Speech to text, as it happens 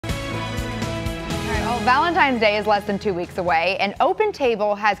Valentine's Day is less than 2 weeks away, and Open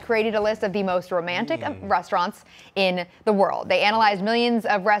Table has created a list of the most romantic restaurants in the world. They analyzed millions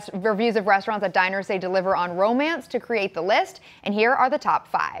of reviews of restaurants that diners say deliver on romance to create the list, and here are the top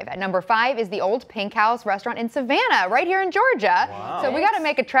 5. At number 5 is the Old Pink House restaurant in Savannah, right here in Georgia. Wow. So we got to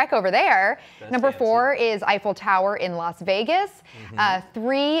make a trek over there. That's number fancy. 4 is Eiffel Tower in Las Vegas.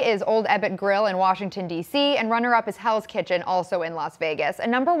 3 is Old Ebbitt Grill in Washington, D.C., and runner-up is Hell's Kitchen, also in Las Vegas.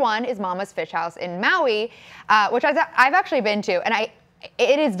 And number 1 is Mama's Fish House in Maui, which I've actually been to, and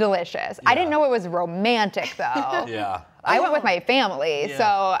it is delicious. I didn't know it was romantic, though. Yeah. I went with my family,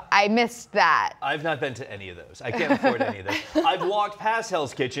 so I missed that. I've not been to any of those. I can't afford any of those. I've walked past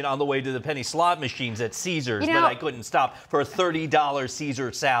Hell's Kitchen on the way to the penny slot machines at Caesars, but I couldn't stop for a $30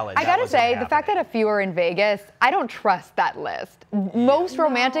 Caesar salad. I gotta say, the fact that a few are in Vegas, I don't trust that list. Most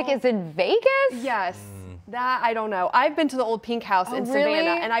romantic is in Vegas? Yes. That, I don't know. I've been to the Old Pink House in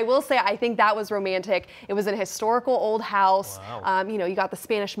Savannah, and I will say I think that was romantic. It was an historical old house. Wow. You know, you got the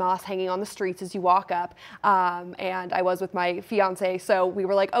Spanish moss hanging on the streets as you walk up. And I was with my fiance, so we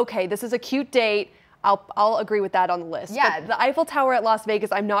were like, okay, this is a cute date. I'll agree with that on the list. Yeah. But the Eiffel Tower at Las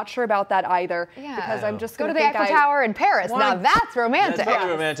Vegas, I'm not sure about that either. Yeah. Because I'm just Go going to the Eiffel Tower in Paris. Now that's romantic. That's very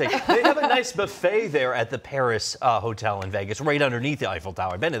romantic. They have a nice buffet there at the Paris Hotel in Vegas, right underneath the Eiffel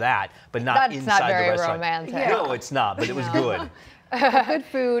Tower. I've been to that, but not inside the restaurant. That's not very romantic. Yeah. No, it's not, but it was good. Good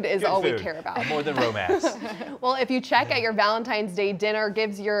food is all we care about. More than romance. Well, if you check at your Valentine's Day dinner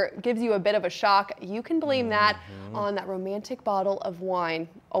gives you a bit of a shock, you can blame that on that romantic bottle of wine.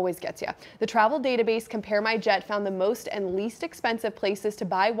 Always gets you. The travel database Compare My Jet found the most and least expensive places to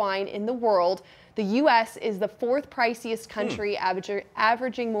buy wine in the world. The U.S. is the 4th priciest country,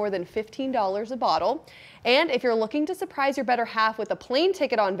 averaging more than $15 a bottle. And if you're looking to surprise your better half with a plane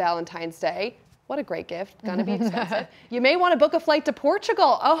ticket on Valentine's Day, what a great gift, gonna be expensive. You may want to book a flight to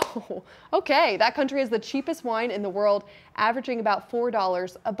Portugal. Oh, okay. That country has the cheapest wine in the world, averaging about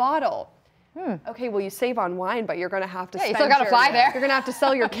 $4 a bottle. Okay, well, you save on wine, but you're gonna have to spend you still gotta fly there. You're gonna have to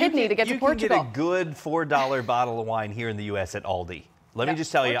sell your kidney to get to Portugal. You can get a good $4 bottle of wine here in the U.S. at Aldi. Let me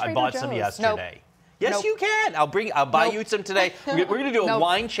just tell you, I bought some yesterday. Yes, you can. I'll buy you some today. We're going to do a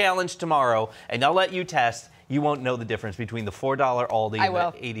wine challenge tomorrow, and I'll let you test. You won't know the difference between the $4 Aldi and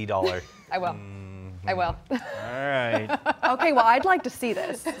the $80. I will. I will. All right. Okay, well, I'd like to see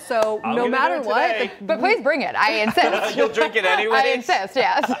this. So no matter what, but please bring it. I insist. You'll drink it anyway? I insist,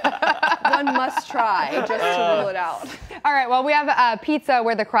 yes. one must try just to rule it out. All right, well, we have pizza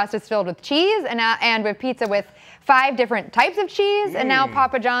where the crust is filled with cheese, and with pizza with 5 different types of cheese, and now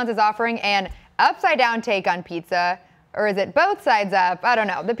Papa John's is offering an upside-down take on pizza. Or is it both sides up? I don't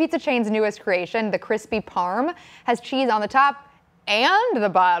know. The pizza chain's newest creation, the Crispy Parm, has cheese on the top and the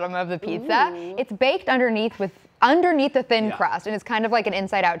bottom of the pizza. It's baked underneath the thin crust, and it's kind of like an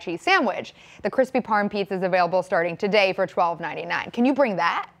inside-out cheese sandwich. The Crispy Parm pizza is available starting today for $12.99. Can you bring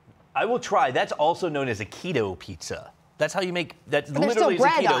that? I will try. That's also known as a keto pizza. That's how you make, that literally is a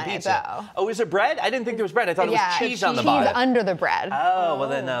bread keto on pizza. It, Oh, is there bread? I didn't think there was bread. I thought it was cheese on the bottom. Cheese under the bread. Oh, well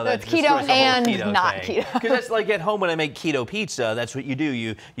then no. So it's keto and not keto. Because that's like at home when I make keto pizza, that's what you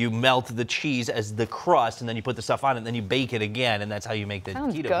do. You melt the cheese as the crust, and then you put the stuff on it, and then you bake it again, and that's how you make the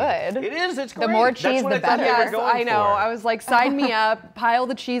Sounds keto good. pizza. It is, it's great. The more cheese, the better. Yes, I know. I was like, sign me up, pile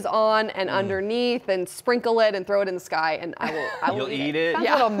the cheese on and underneath, and sprinkle it and throw it in the sky, and I will You'll eat it? Sounds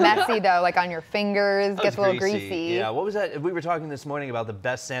a little messy, though, like on your fingers, gets a little greasy. Yeah, what was that? We were talking this morning about the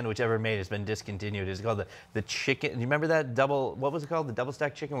best sandwich ever made. It's been discontinued. It's called the chicken. Do you remember that what was it called? The double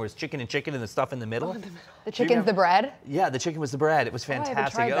stacked chicken, where it's chicken and the stuff in the middle? The chicken's the bread? Yeah, the chicken was the bread. It was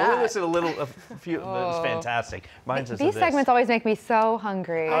fantastic. It was fantastic. Reminds us of These this. segments always make me so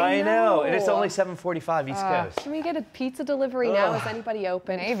hungry. I know. And it's only 7:45 East Coast. Can we get a pizza delivery now? Is anybody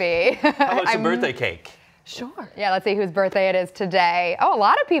open? Maybe. How about some birthday cake? Sure. Yeah, let's see whose birthday it is today. Oh, a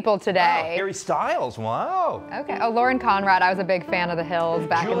lot of people today. Wow, Harry Styles, wow. Okay. Oh, Lauren Conrad. I was a big fan of The Hills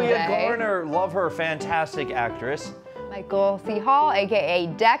back in the day. Julia Garner, love her, fantastic actress. Michael C. Hall, a.k.a.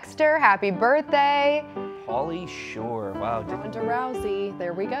 Dexter, happy birthday. Pauly Shore, wow. Ronda Rousey,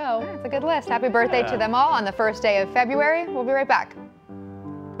 there we go. It's a good list. Happy birthday to them all on the first day of February. We'll be right back.